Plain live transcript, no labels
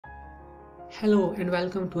Hello and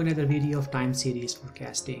welcome to another video of time series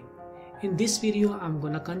forecasting. In this video, I'm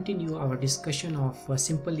going to continue our discussion of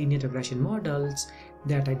simple linear regression models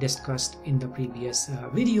that I discussed in the previous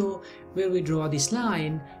video, where we draw this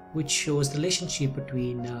line which shows the relationship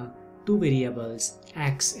between two variables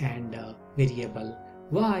x and variable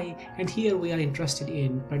y, and here we are interested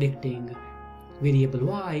in predicting variable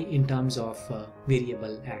y in terms of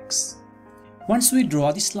variable x. Once we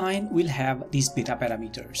draw this line, we'll have these beta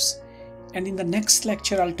parameters. And in the next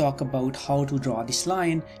lecture, I'll talk about how to draw this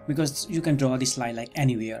line, because you can draw this line like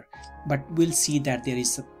anywhere. But we'll see that there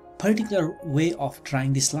is a particular way of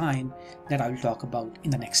drawing this line that I will talk about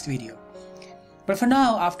in the next video. But for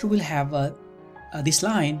now, after we'll have this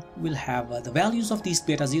line, we'll have the values of these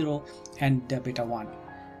beta 0 and beta 1.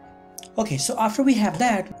 Okay, so after we have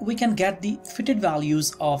that, we can get the fitted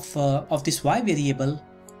values of this y variable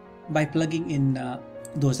by plugging in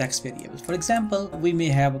those x variables. For example, we may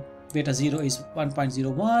have beta 0 is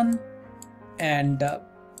 1.01 and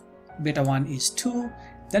beta 1 is 2.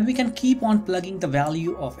 Then we can keep on plugging the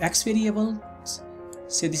value of x variables.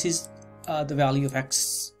 Say this is the value of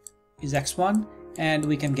x is x1, and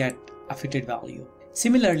we can get a fitted value.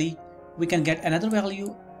 Similarly, we can get another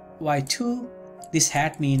value y2. This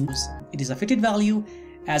hat means it is a fitted value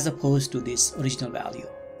as opposed to this original value.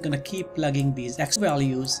 We're going to keep plugging these x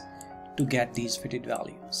values to get these fitted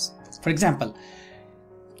values. For example,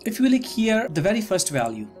 if you look here, the very first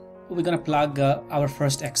value, we're going to plug our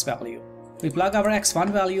first x value. We plug our x1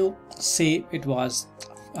 value, say it was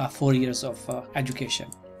 4 years of education.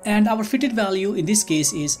 And our fitted value in this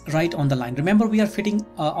case is right on the line. Remember, we are fitting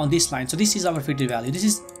on this line. So this is our fitted value. This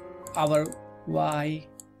is our y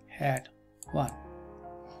hat 1.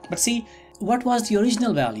 But see, what was the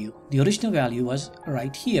original value? The original value was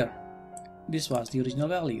right here. This was the original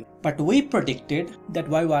value. But we predicted that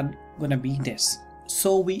y1 gonna be this.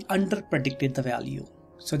 So we under predicted the value.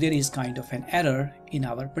 So there is kind of an error in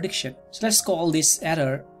our prediction. So let's call this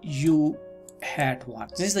error u hat 1.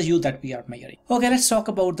 This is the u that we are measuring. Okay, let's talk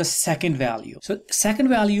about the second value. So second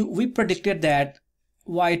value, we predicted that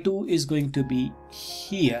y2 is going to be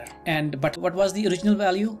here. But what was the original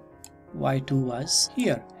value? y2 was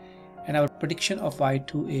here. And our prediction of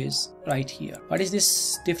y2 is right here. What is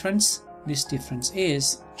this difference? This difference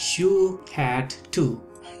is u hat 2.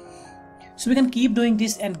 So we can keep doing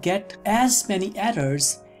this and get as many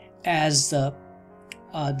errors as the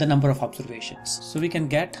number of observations. So we can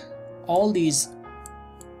get all these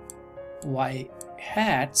y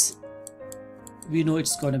hats. We know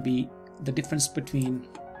it's going to be the difference between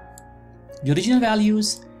the original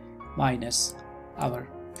values minus our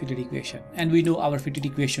fitted equation. And we know our fitted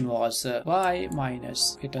equation was y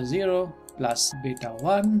minus beta 0 plus beta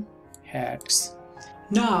 1 hats.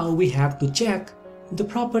 Now we have to check the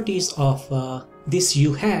properties of this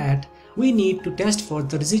u hat. We need to test for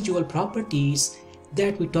the residual properties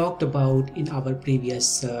that we talked about in our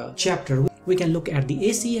previous chapter. We can look at the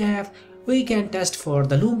ACF, we can test for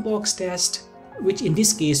the loom box test, which in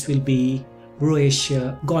this case will be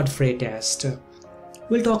Roesch-Godfrey test.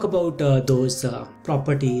 We'll talk about those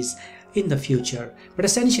properties in the future, but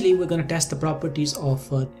essentially we're going to test the properties of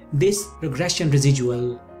this regression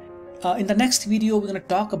residual. In the next video, we're going to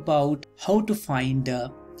talk about how to find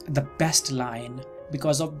the best line,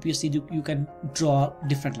 because obviously you can draw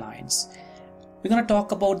different lines. We're going to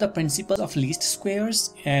talk about the principle of least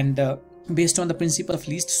squares, and based on the principle of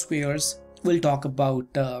least squares, we'll talk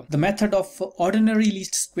about the method of ordinary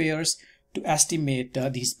least squares to estimate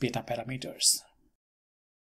these beta parameters.